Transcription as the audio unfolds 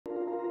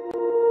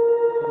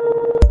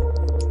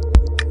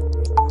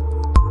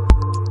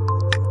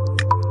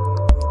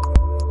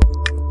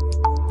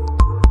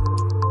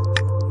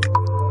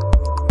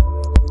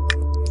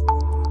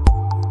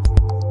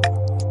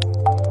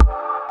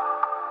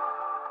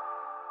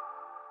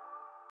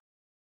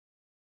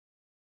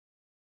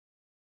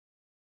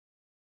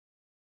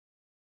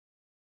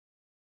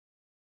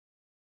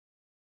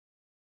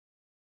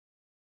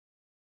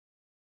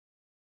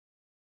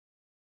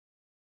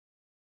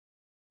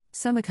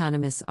Some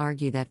economists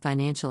argue that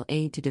financial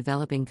aid to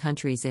developing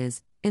countries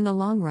is, in the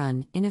long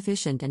run,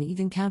 inefficient and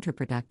even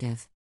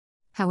counterproductive.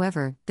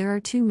 However, there are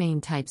two main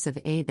types of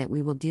aid that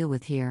we will deal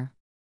with here.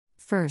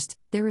 First,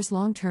 there is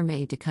long-term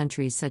aid to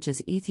countries such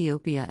as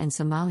Ethiopia and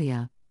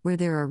Somalia, where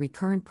there are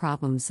recurrent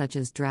problems such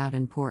as drought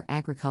and poor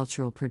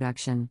agricultural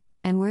production,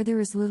 and where there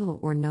is little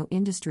or no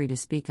industry to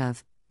speak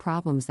of,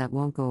 problems that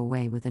won't go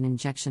away with an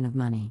injection of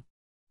money.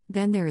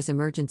 Then there is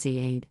emergency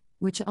aid,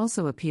 which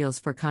also appeals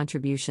for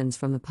contributions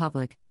from the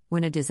public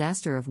when a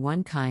disaster of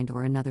one kind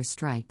or another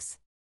strikes.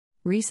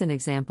 Recent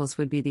examples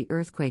would be the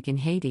earthquake in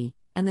Haiti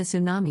and the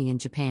tsunami in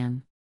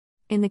Japan.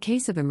 In the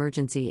case of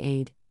emergency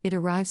aid, it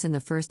arrives in the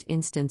first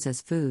instance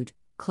as food,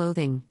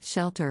 clothing,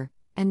 shelter,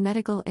 and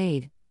medical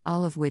aid,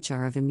 all of which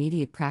are of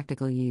immediate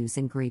practical use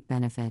and great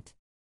benefit.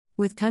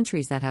 With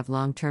countries that have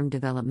long-term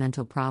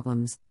developmental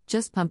problems,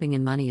 just pumping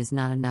in money is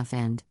not enough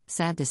and,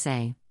 sad to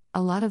say,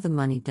 a lot of the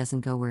money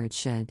doesn't go where it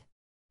should.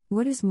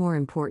 What is more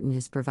important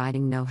is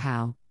providing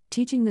know-how,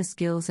 teaching the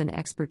skills and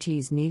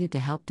expertise needed to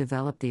help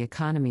develop the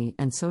economy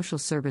and social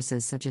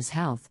services such as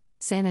health,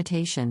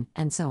 sanitation,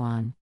 and so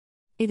on.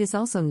 It is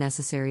also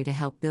necessary to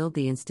help build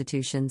the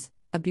institutions,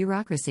 a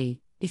bureaucracy,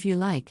 if you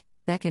like,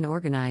 that can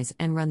organize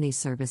and run these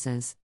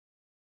services.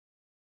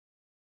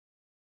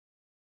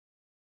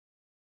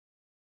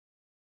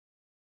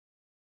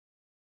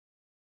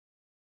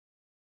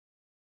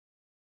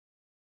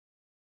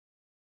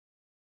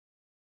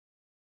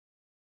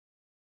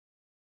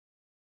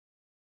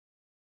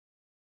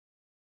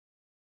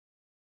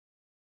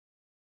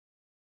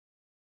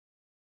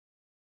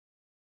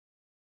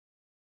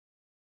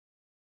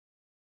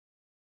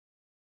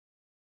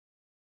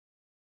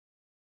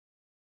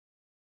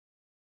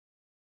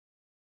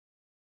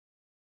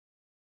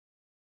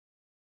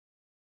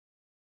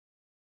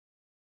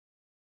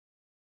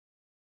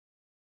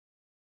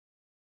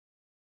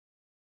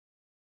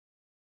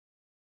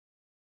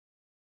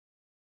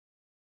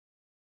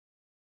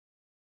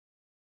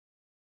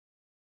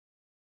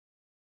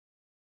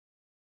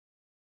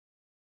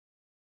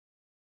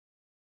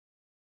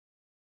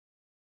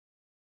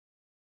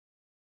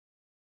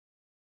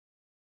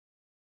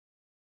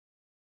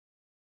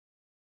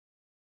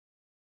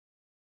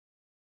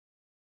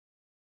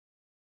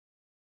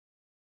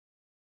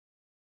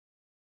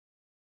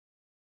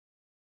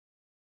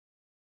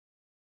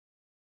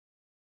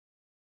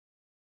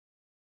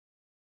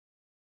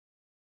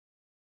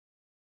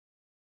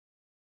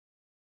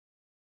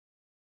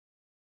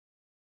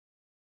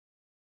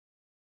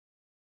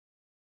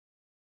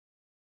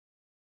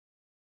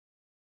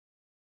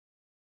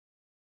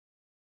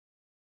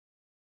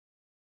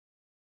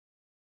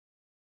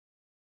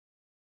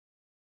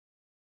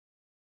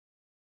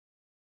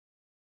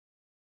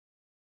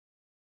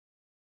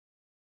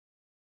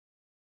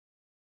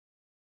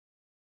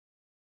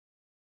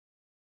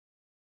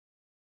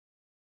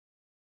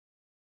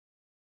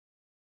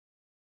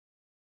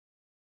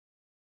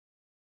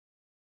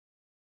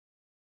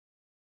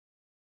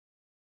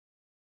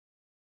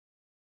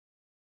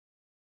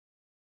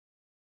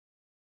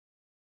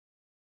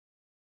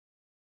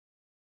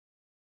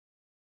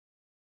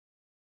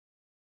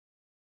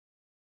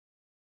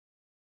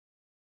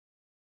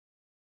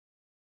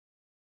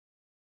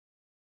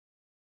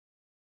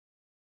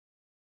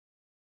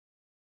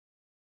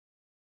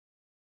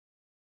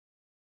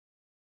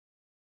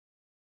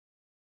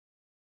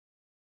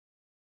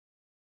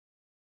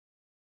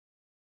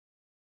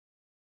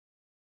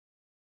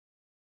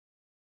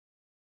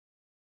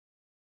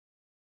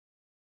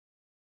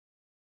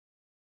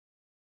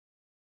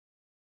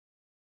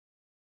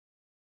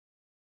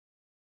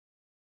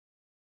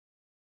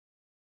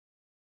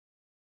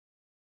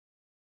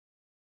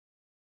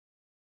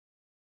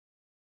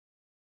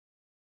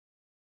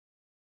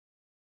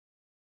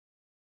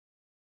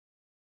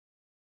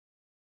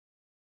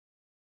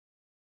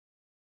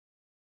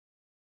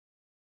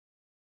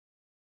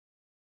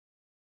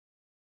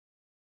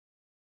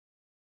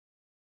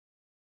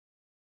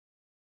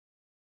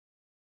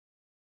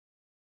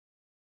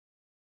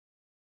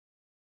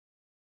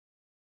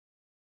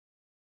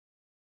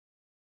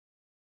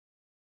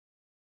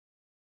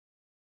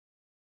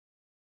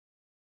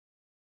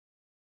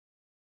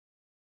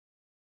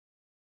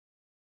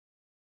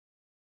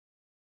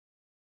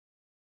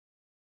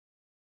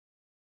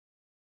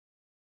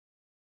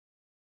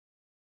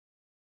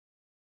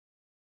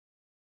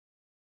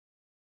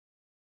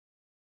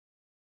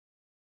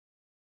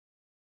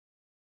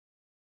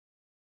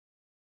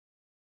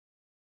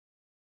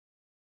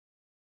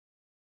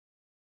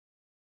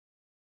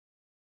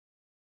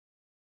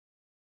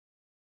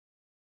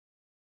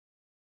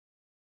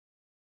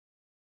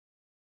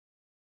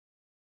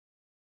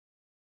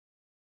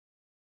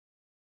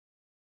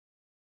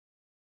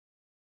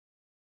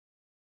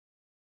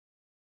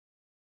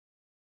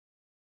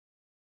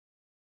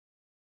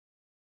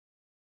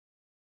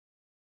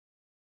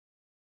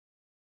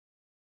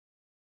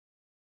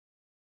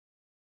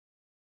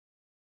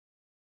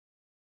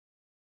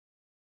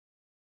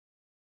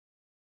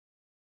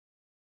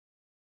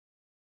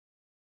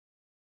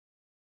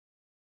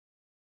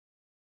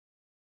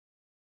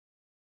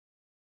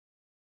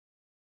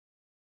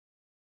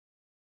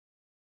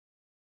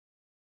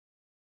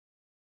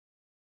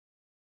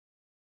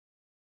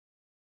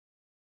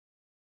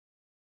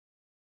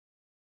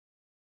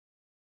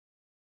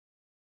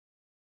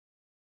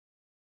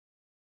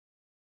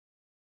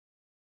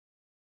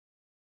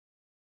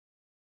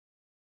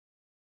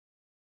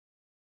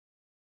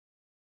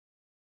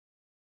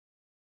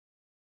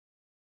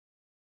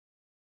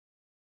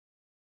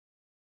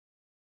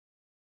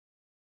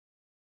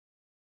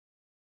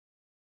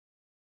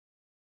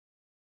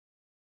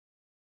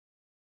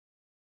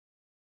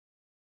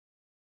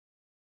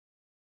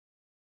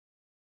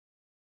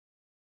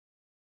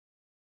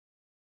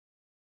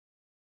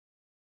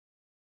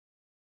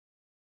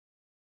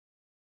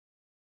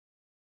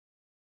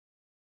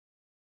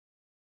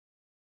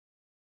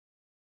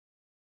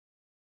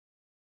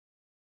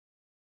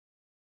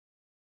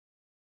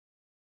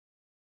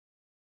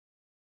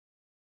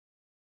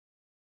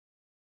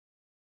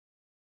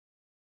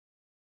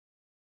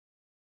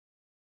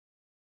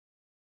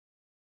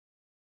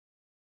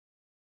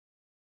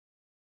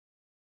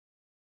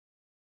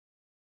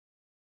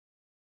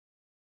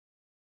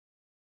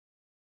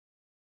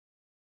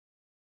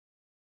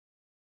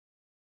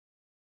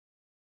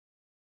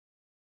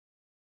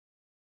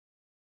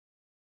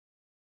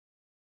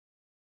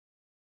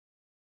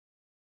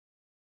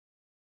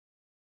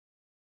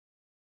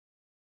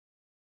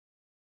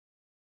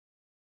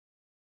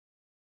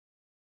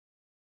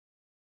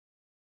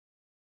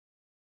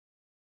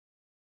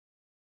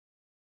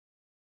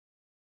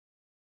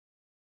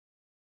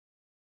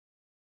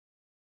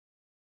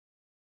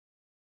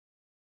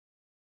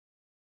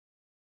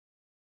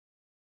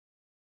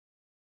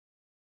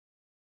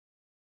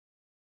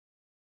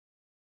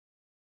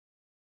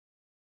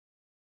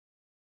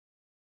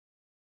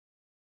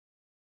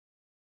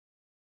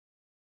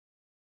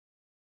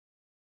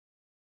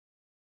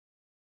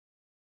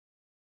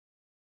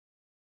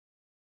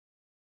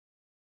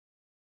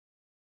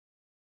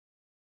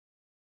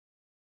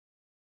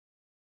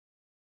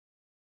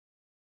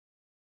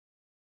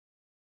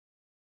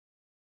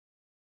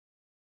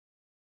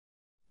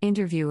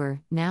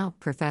 Interviewer: Now,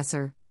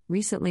 Professor,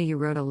 recently you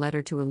wrote a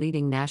letter to a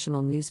leading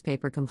national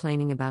newspaper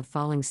complaining about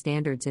falling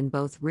standards in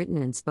both written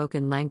and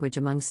spoken language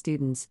among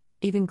students,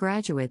 even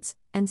graduates,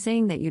 and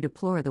saying that you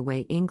deplore the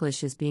way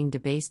English is being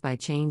debased by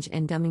change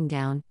and dumbing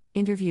down.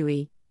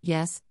 Interviewee: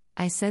 Yes,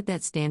 I said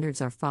that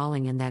standards are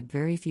falling and that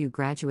very few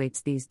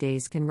graduates these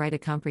days can write a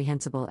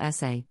comprehensible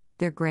essay,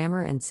 their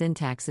grammar and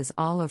syntax is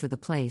all over the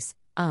place,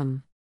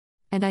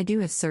 And I do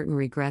have certain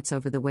regrets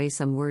over the way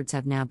some words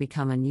have now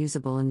become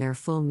unusable in their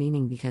full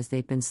meaning because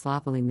they've been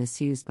sloppily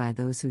misused by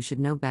those who should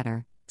know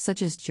better,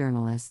 such as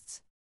journalists.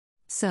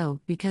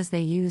 So, because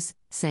they use,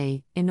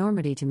 say,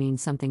 enormity to mean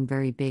something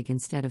very big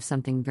instead of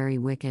something very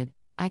wicked,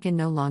 I can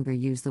no longer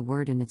use the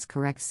word in its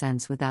correct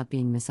sense without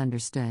being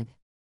misunderstood.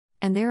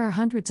 And there are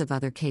hundreds of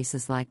other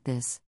cases like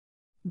this.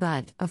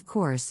 But, of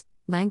course,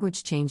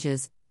 language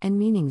changes, and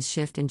meanings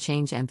shift and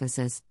change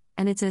emphasis,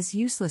 and it's as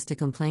useless to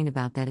complain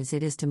about that as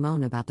it is to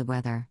moan about the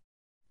weather.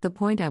 The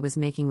point I was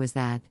making was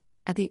that,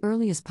 at the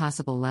earliest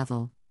possible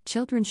level,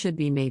 children should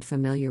be made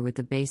familiar with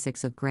the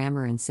basics of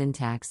grammar and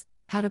syntax,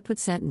 how to put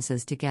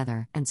sentences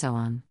together, and so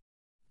on.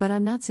 But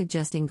I'm not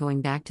suggesting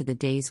going back to the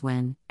days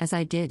when, as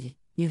I did,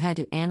 you had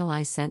to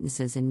analyze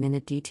sentences in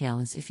minute detail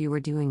as if you were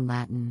doing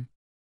Latin.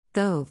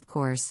 Though, of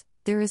course,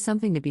 there is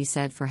something to be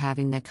said for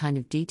having that kind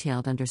of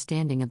detailed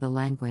understanding of the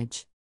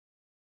language.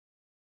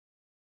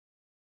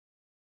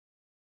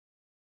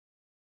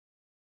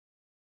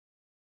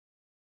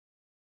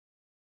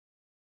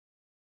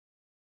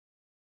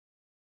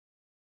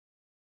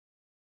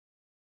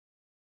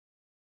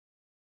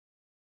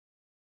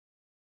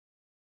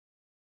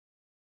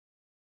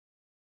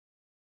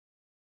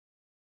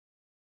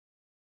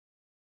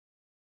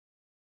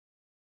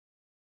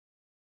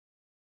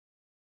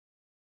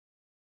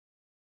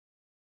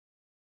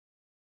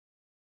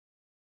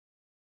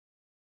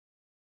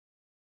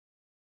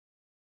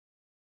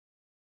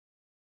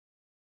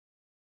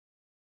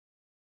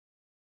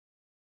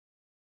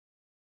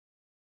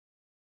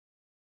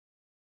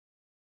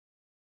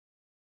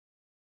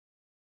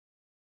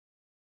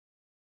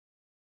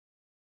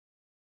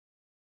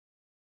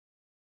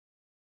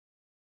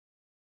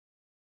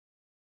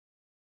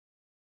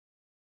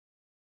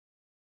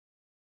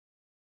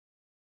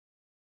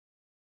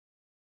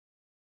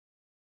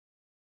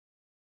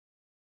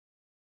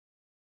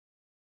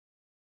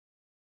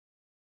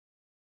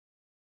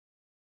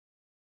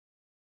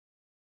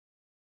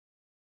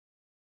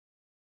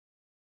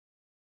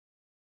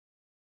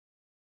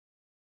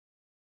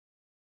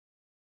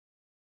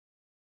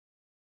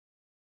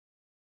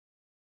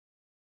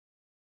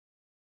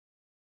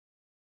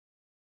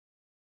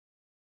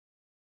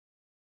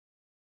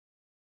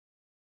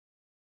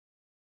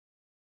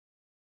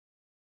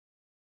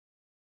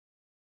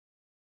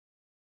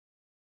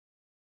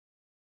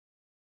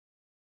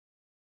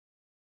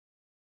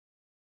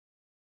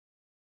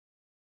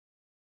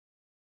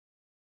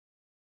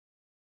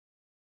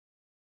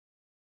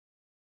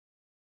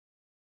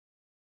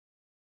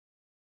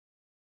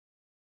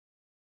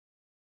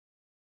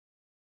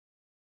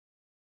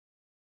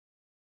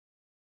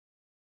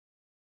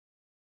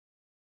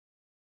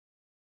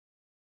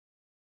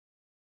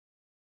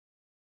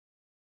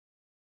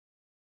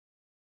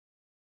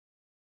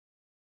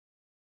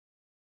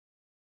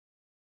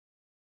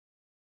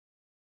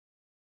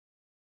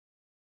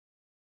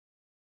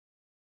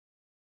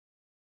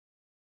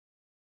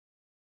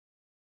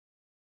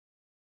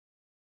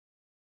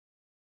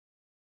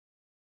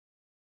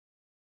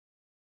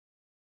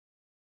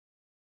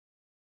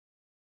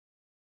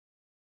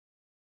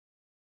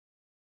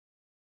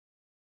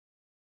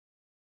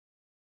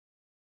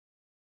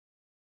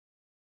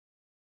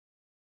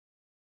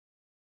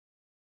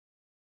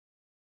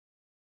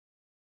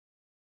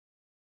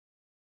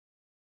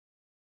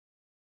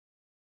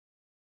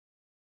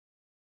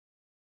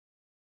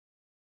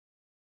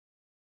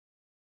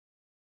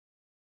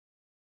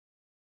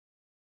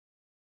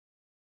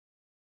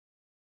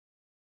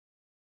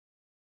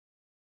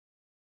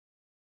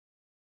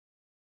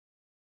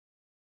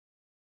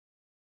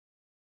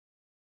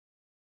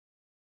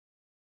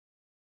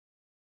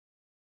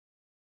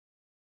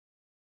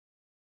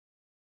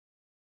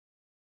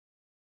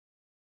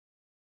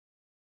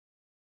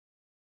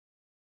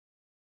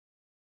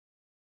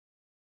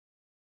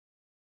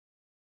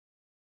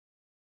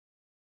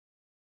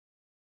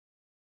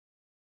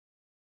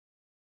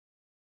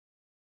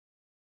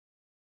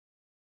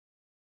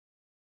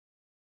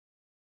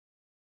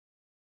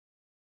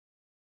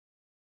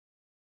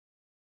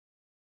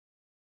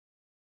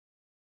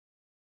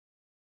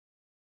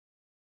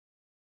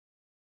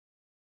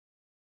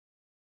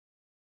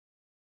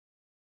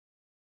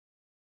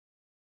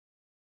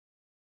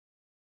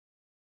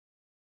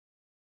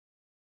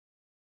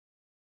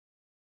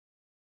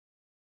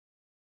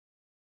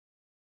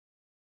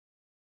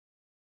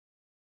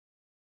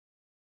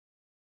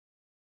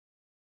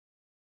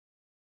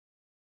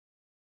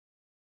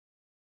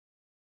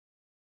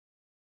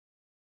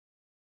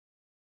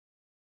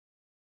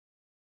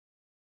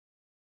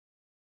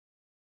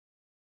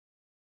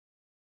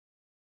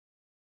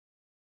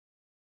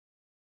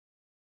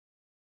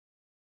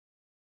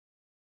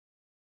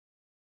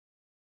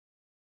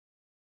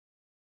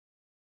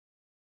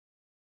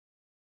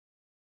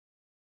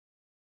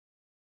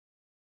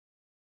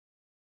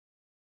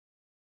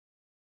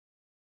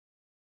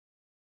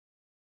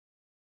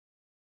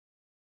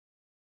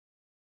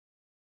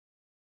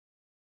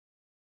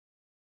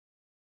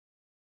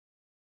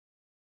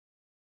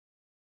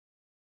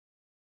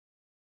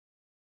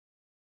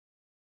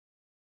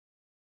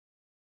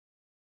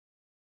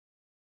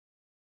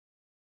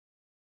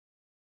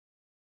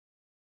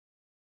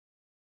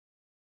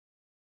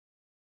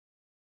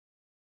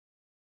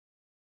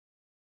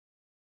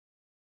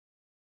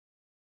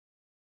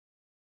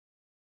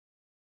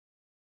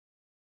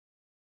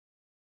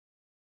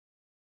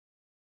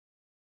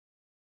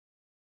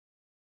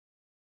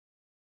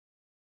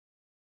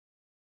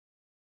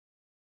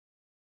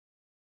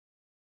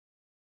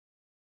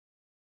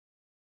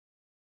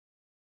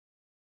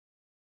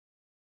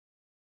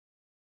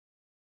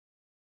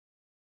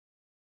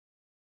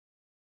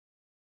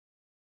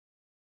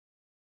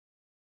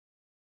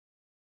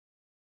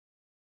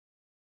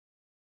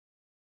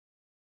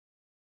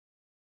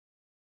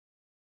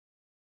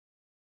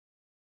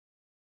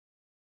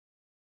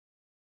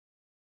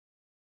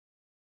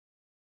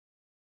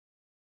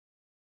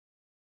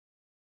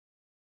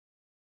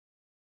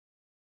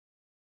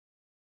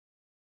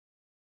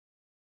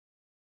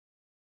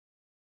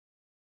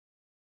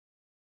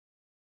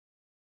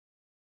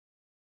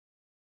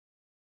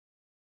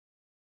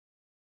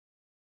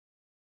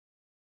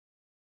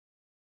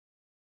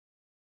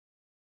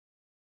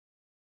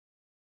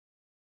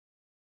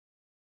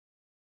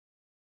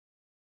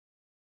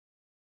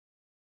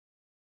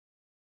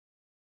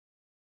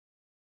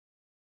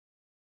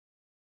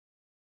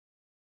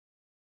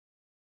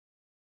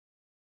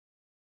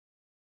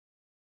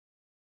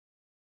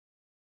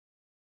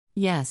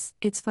 Yes,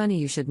 it's funny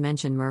you should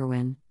mention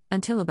Merwin.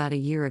 Until about a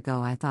year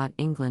ago, I thought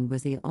England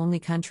was the only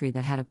country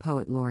that had a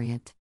poet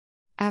laureate.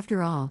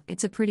 After all,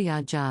 it's a pretty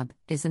odd job,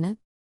 isn't it?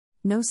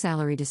 No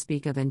salary to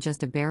speak of and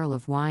just a barrel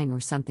of wine or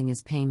something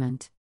as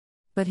payment.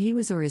 But he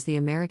was or is the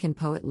American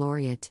poet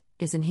laureate,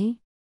 isn't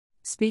he?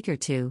 Speaker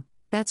 2,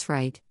 that's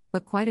right,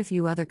 but quite a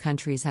few other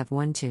countries have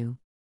one too.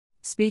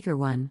 Speaker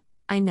 1,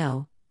 I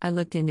know, I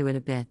looked into it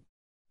a bit.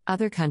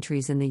 Other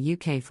countries in the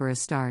UK for a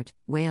start,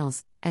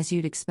 Wales, as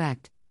you'd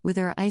expect, with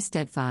their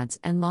Eisteddfods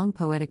and long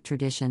poetic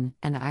tradition,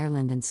 and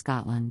Ireland and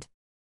Scotland.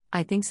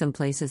 I think some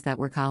places that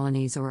were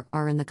colonies or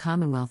are in the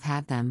Commonwealth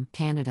have them,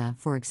 Canada,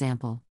 for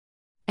example.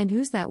 And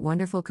who's that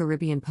wonderful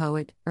Caribbean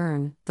poet,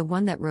 Ern, the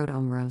one that wrote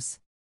Omros?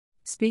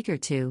 Speaker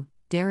 2,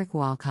 Derek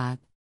Walcott.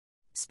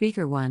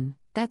 Speaker 1,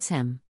 that's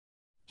him.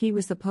 He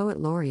was the poet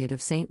laureate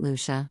of St.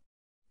 Lucia.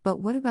 But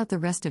what about the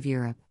rest of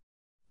Europe?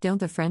 Don't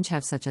the French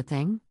have such a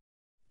thing?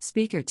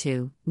 Speaker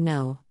 2,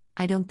 no,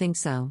 I don't think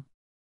so.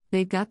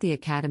 They've got the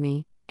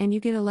Academy, and you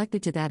get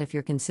elected to that if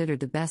you're considered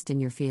the best in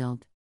your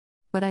field.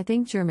 But I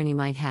think Germany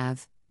might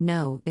have.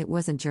 No, it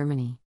wasn't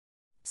Germany.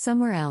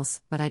 Somewhere else,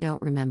 but I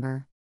don't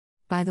remember.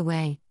 By the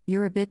way,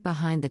 you're a bit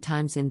behind the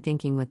times in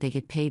thinking what they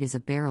get paid is a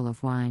barrel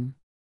of wine.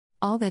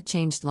 All that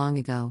changed long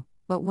ago,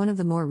 but one of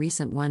the more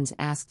recent ones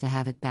asked to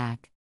have it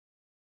back.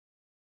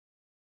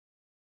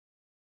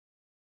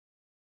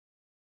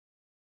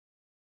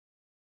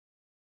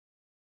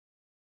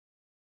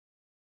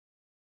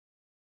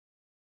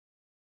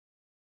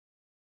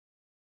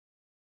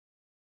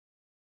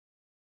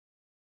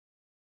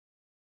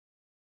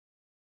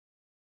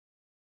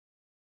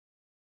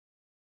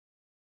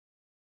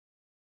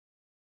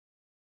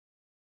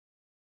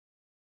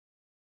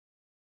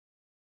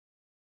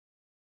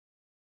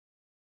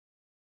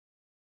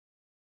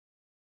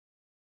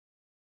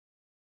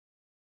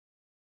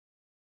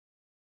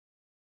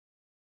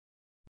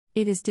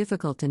 It is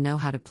difficult to know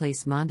how to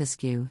place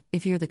Montesquieu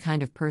if you're the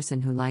kind of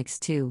person who likes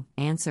to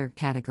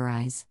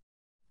categorize.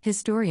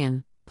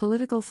 Historian,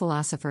 political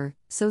philosopher,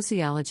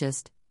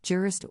 sociologist,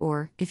 jurist,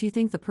 or, if you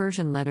think the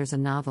Persian Letters a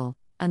novel,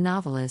 a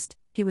novelist,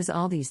 he was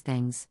all these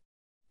things.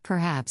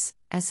 Perhaps,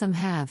 as some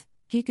have,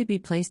 he could be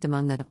placed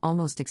among that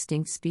almost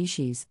extinct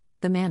species,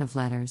 the man of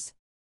letters.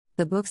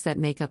 The books that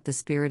make up the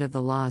spirit of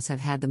the laws have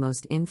had the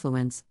most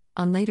influence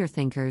on later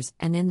thinkers,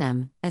 and in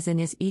them, as in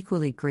his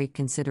equally great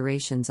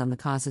considerations on the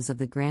causes of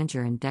the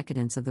grandeur and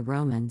decadence of the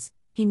Romans,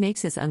 he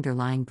makes his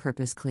underlying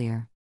purpose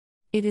clear.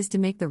 It is to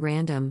make the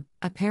random,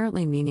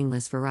 apparently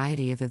meaningless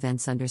variety of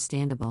events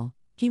understandable.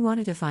 He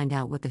wanted to find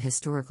out what the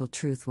historical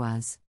truth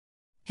was.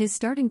 His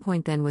starting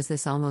point then was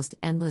this almost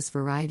endless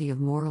variety of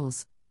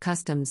morals,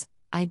 customs,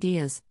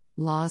 ideas,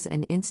 laws,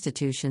 and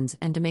institutions,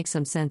 and to make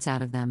some sense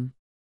out of them.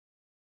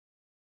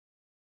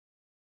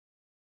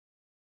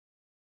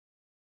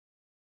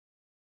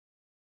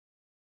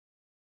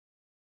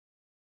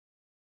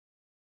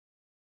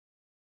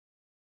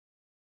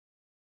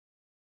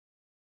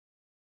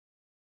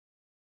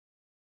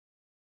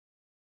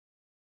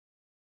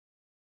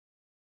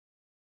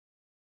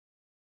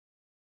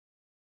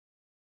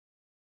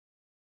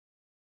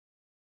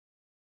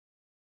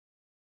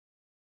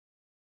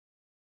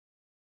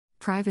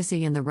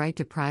 Privacy and the right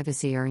to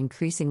privacy are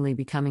increasingly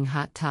becoming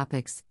hot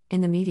topics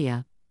in the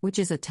media, which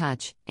is a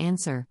touch,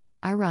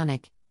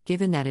 ironic,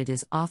 given that it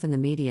is often the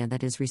media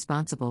that is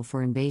responsible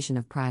for invasion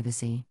of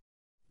privacy.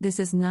 This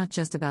is not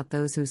just about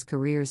those whose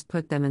careers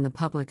put them in the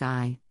public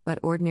eye, but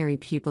ordinary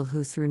people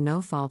who through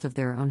no fault of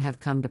their own have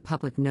come to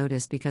public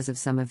notice because of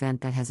some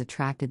event that has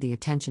attracted the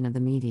attention of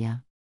the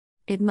media.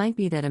 It might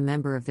be that a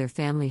member of their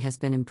family has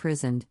been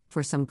imprisoned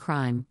for some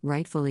crime,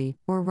 rightfully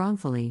or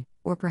wrongfully,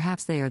 or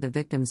perhaps they are the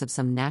victims of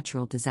some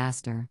natural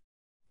disaster.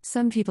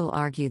 Some people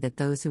argue that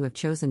those who have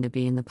chosen to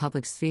be in the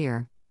public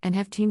sphere, and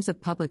have teams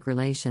of public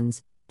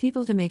relations,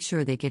 people to make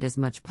sure they get as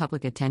much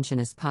public attention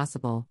as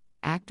possible,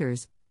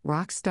 actors,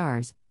 rock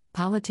stars,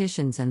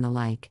 politicians and the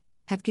like,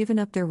 have given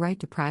up their right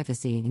to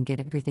privacy and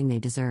get everything they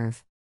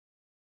deserve.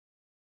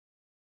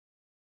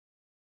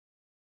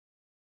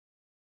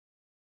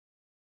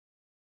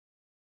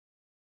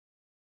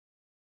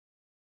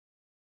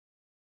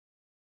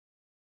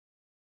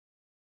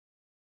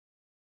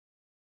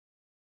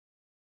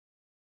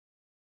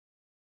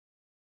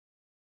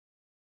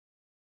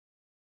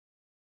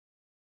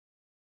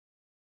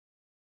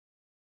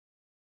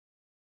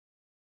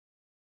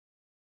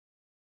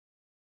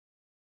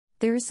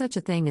 There is such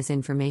a thing as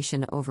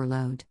information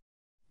overload.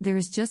 There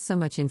is just so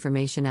much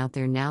information out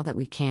there now that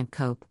we can't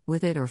cope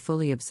with it or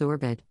fully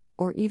absorb it,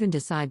 or even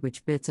decide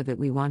which bits of it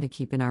we want to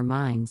keep in our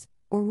minds,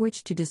 or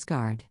which to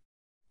discard.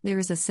 There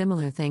is a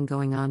similar thing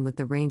going on with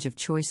the range of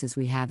choices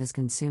we have as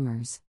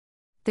consumers.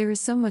 There is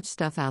so much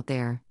stuff out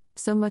there,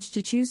 so much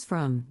to choose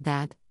from,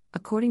 that,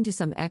 according to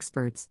some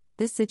experts,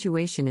 this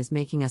situation is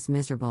making us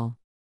miserable.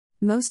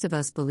 Most of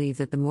us believe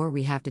that the more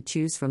we have to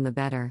choose from, the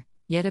better.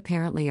 Yet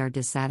apparently our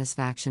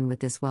dissatisfaction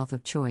with this wealth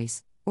of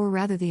choice, or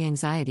rather the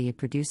anxiety it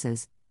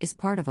produces, is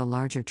part of a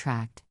larger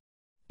tract.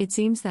 It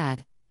seems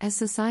that, as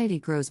society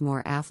grows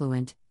more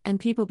affluent, And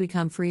people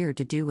become freer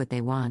to do what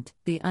they want,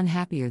 the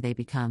unhappier they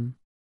become.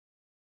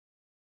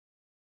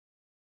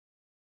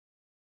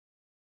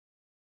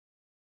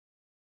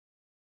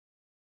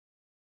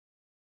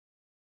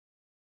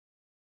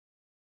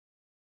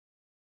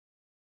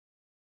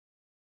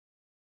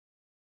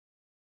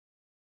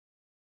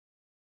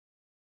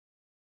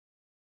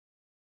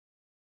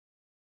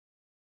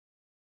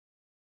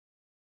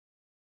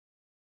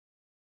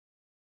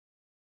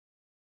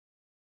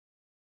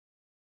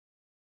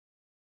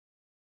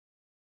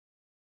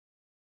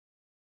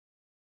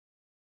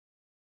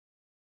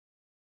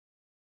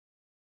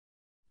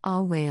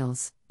 All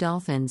whales,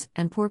 dolphins,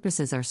 and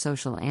porpoises are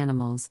social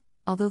animals,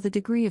 although the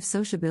degree of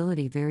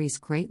sociability varies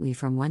greatly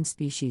from one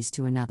species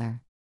to another.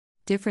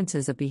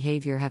 Differences of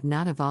behavior have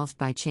not evolved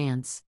by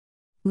chance.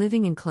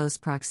 Living in close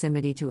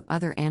proximity to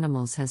other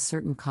animals has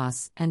certain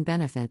costs and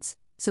benefits,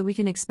 so we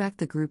can expect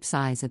the group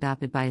size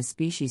adopted by a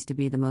species to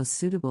be the most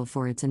suitable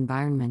for its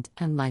environment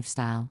and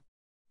lifestyle.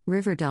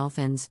 River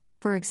dolphins,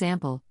 for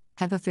example,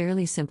 have a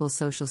fairly simple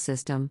social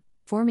system,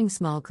 forming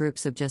small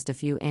groups of just a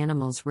few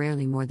animals,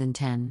 rarely more than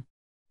 10.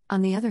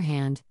 On the other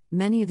hand,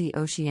 many of the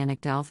oceanic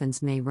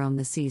dolphins may roam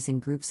the seas in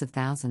groups of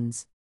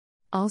thousands.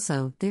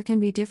 Also, there can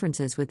be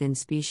differences within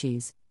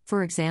species,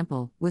 for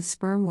example, with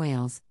sperm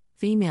whales,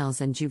 females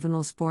and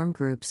juveniles form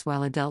groups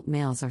while adult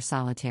males are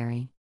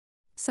solitary.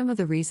 Some of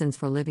the reasons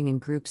for living in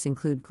groups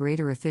include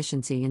greater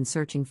efficiency in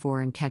searching for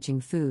and catching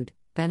food,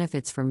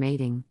 benefits for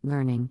mating,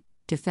 learning,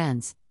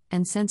 defense,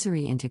 and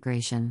sensory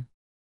integration.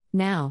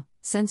 Now,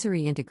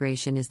 sensory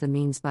integration is the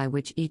means by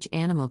which each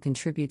animal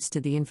contributes to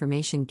the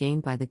information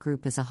gained by the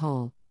group as a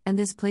whole, and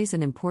this plays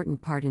an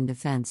important part in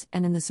defense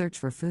and in the search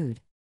for food.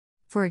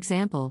 For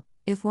example,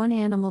 if one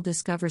animal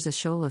discovers a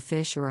shoal of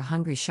fish or a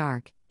hungry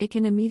shark, it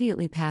can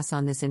immediately pass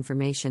on this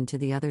information to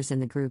the others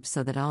in the group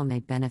so that all may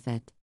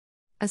benefit.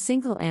 A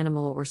single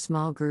animal or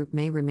small group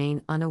may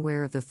remain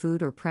unaware of the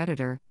food or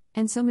predator,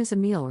 and so miss a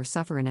meal or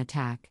suffer an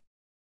attack.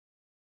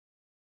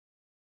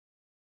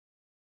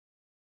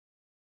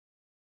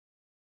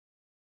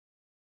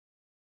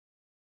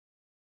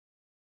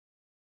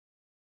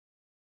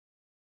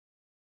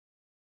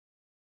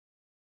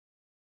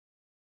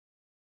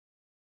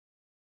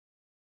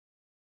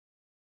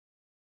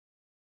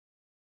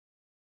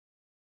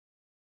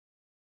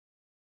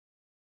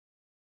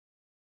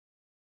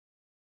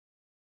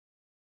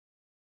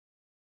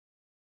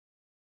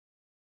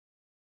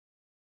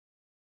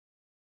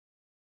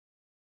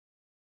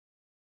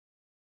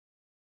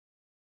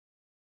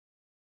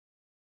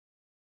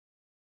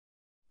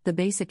 The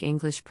basic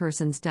English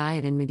person's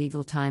diet in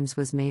medieval times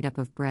was made up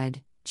of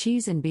bread,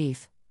 cheese, and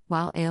beef,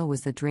 while ale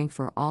was the drink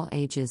for all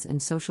ages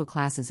and social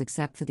classes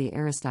except for the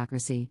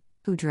aristocracy,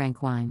 who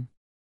drank wine.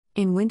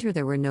 In winter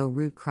there were no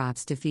root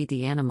crops to feed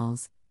the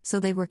animals, so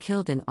they were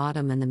killed in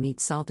autumn and the meat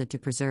salted to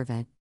preserve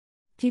it.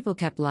 People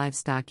kept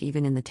livestock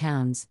even in the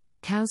towns.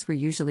 Cows were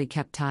usually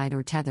kept tied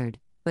or tethered,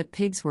 but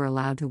pigs were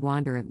allowed to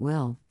wander at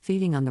will,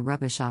 feeding on the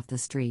rubbish off the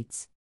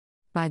streets.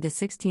 By the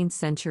 16th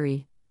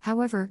century,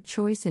 however,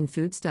 choice in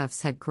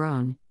foodstuffs had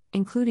grown,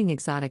 including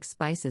exotic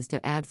spices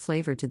to add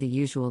flavor to the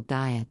usual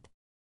diet.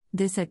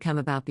 This had come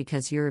about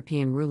because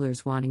European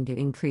rulers wanting to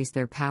increase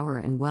their power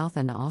and wealth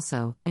and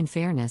also, in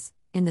fairness,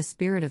 in the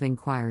spirit of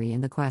inquiry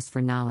and the quest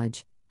for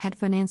knowledge, had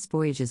financed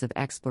voyages of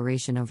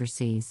exploration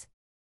overseas.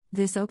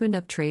 This opened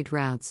up trade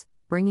routes,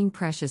 bringing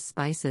precious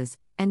spices,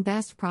 and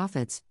vast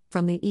profits,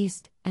 from the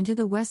east, and to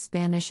the west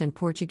Spanish and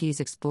Portuguese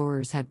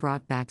explorers had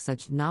brought back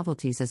such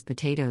novelties as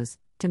potatoes,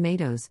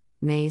 tomatoes,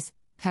 maize,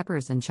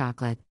 peppers and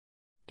chocolate.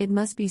 It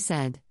must be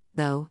said,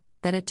 though,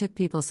 that it took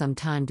people some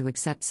time to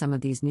accept some of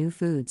these new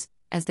foods,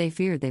 as they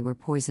feared they were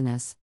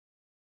poisonous.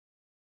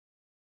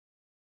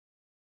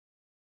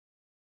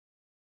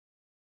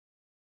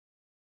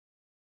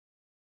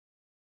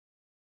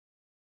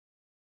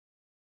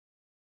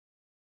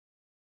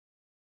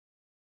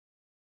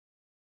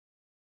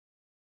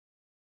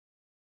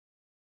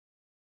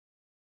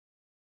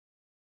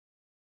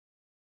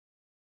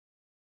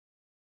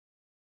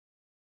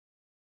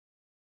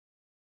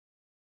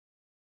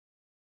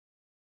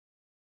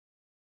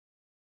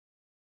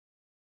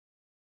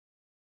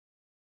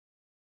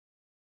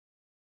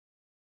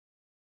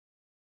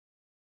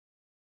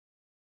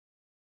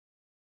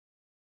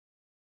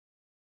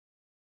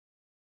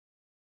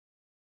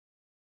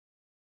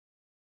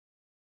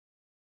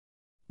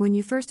 When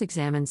you first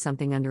examine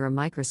something under a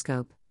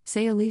microscope,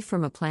 say a leaf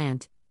from a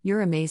plant,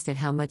 you're amazed at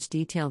how much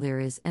detail there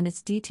is, and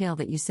it's detail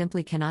that you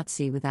simply cannot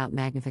see without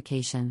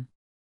magnification.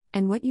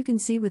 And what you can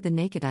see with the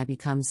naked eye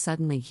becomes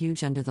suddenly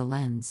huge under the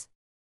lens.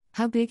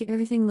 How big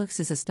everything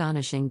looks is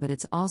astonishing, but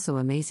it's also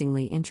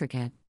amazingly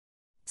intricate.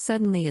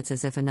 Suddenly it's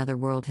as if another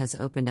world has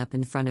opened up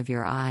in front of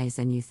your eyes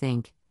and you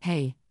think,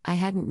 hey, I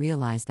hadn't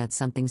realized that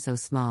something so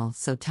small,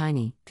 so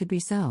tiny, could be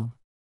so.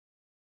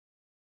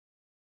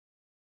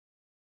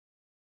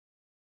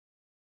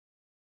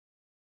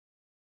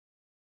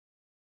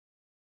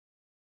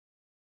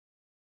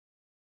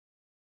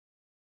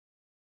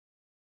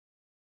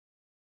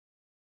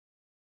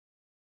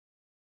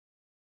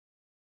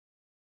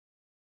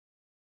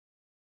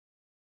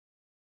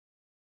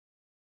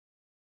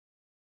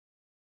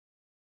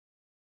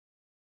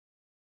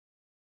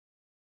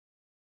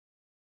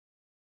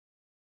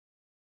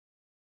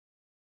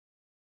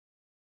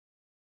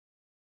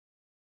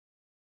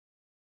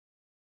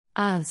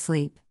 Ah,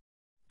 sleep.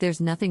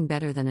 There's nothing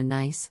better than a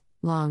nice,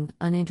 long,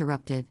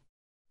 uninterrupted.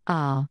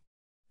 Ah.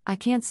 I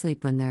can't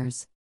sleep when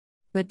there's.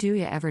 But do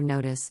you ever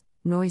notice,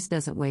 noise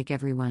doesn't wake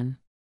everyone?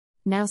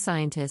 Now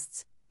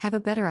scientists have a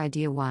better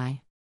idea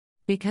why.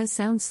 Because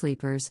sound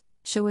sleepers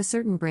show a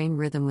certain brain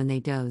rhythm when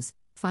they doze,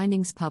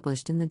 findings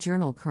published in the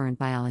journal Current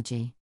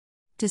Biology.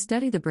 To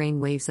study the brain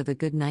waves of a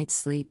good night's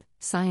sleep,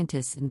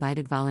 scientists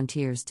invited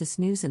volunteers to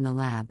snooze in the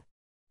lab.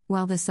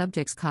 While the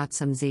subjects caught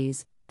some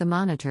Z's, they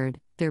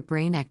monitored their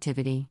brain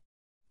activity.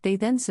 They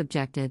then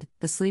subjected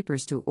the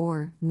sleepers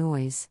to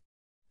noise.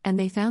 And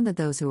they found that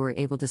those who were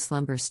able to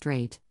slumber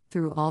straight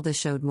through all this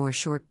showed more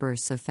short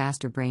bursts of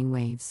faster brain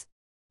waves.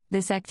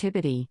 This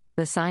activity,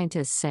 the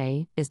scientists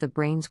say, is the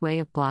brain's way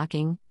of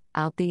blocking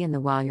out the and the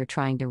while you're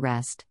trying to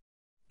rest.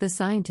 The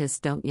scientists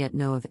don't yet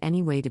know of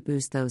any way to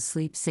boost those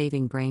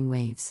sleep-saving brain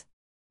waves.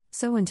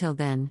 So until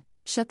then,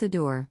 shut the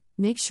door,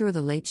 make sure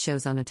the late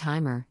show's on a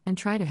timer, and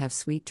try to have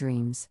sweet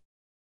dreams.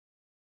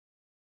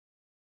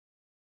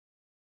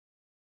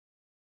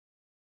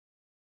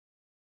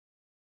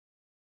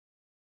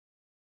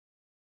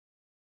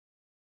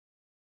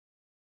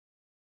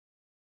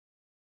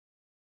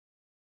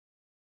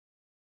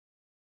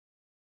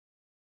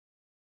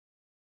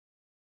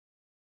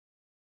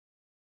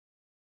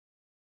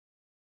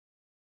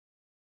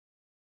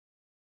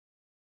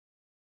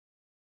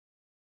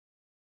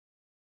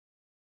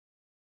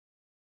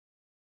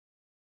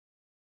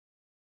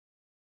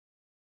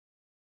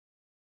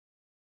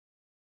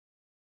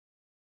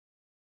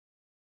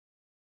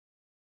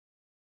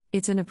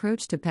 It's an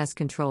approach to pest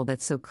control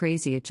that's so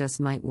crazy it just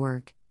might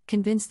work.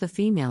 Convince the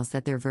females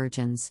that they're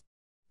virgins.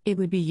 It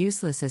would be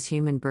useless as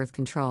human birth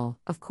control,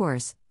 of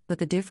course, but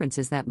the difference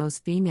is that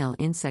most female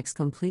insects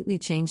completely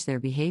change their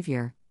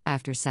behavior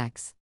after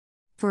sex.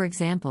 For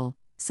example,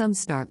 some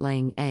start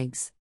laying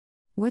eggs.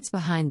 What's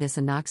behind this?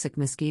 Anoxic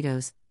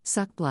mosquitoes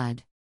suck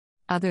blood.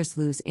 Others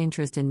lose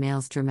interest in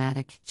males'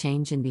 dramatic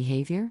change in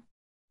behavior?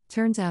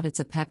 Turns out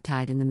it's a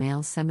peptide in the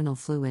male's seminal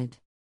fluid.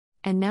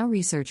 And now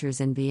researchers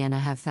in Vienna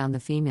have found the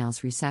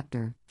female's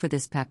receptor for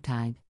this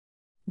peptide.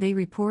 They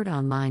report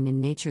online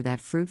in Nature that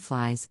fruit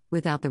flies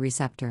without the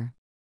receptor.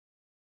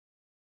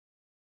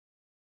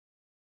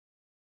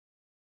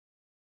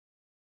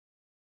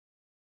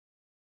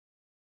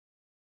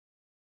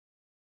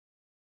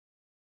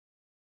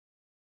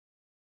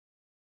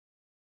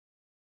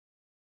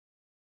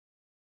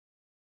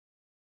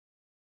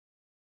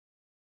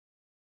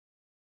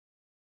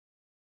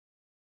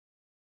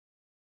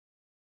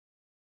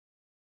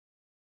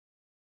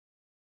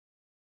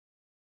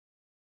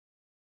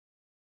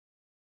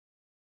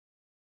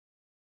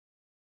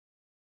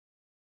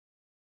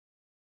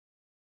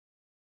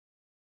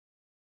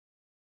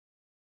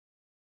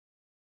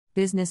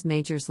 Business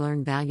majors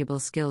learn valuable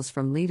skills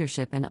from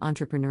leadership and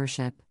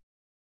entrepreneurship.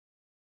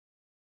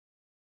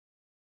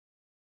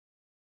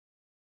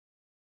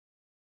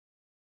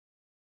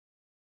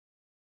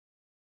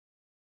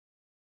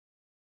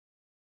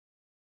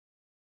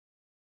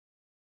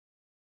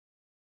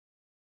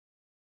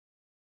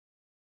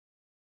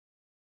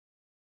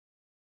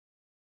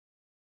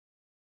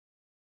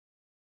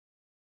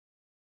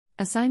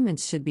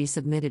 Assignments should be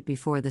submitted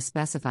before the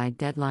specified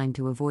deadline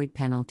to avoid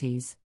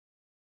penalties.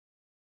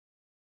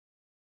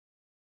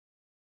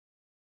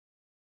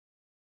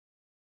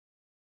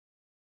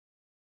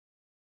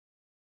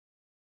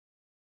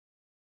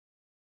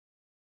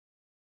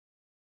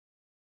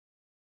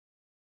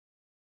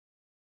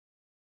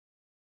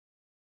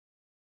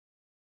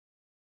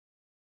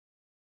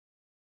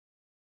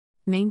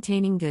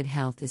 Maintaining good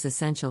health is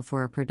essential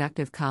for a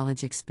productive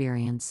college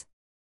experience.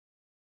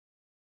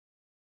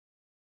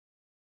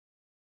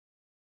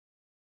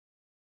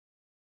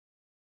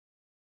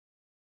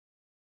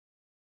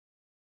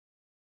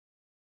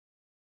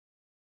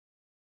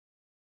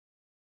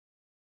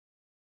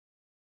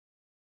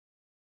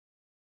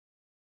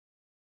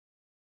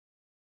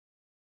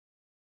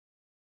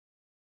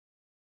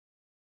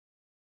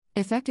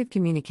 Effective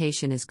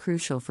communication is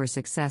crucial for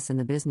success in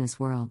the business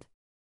world.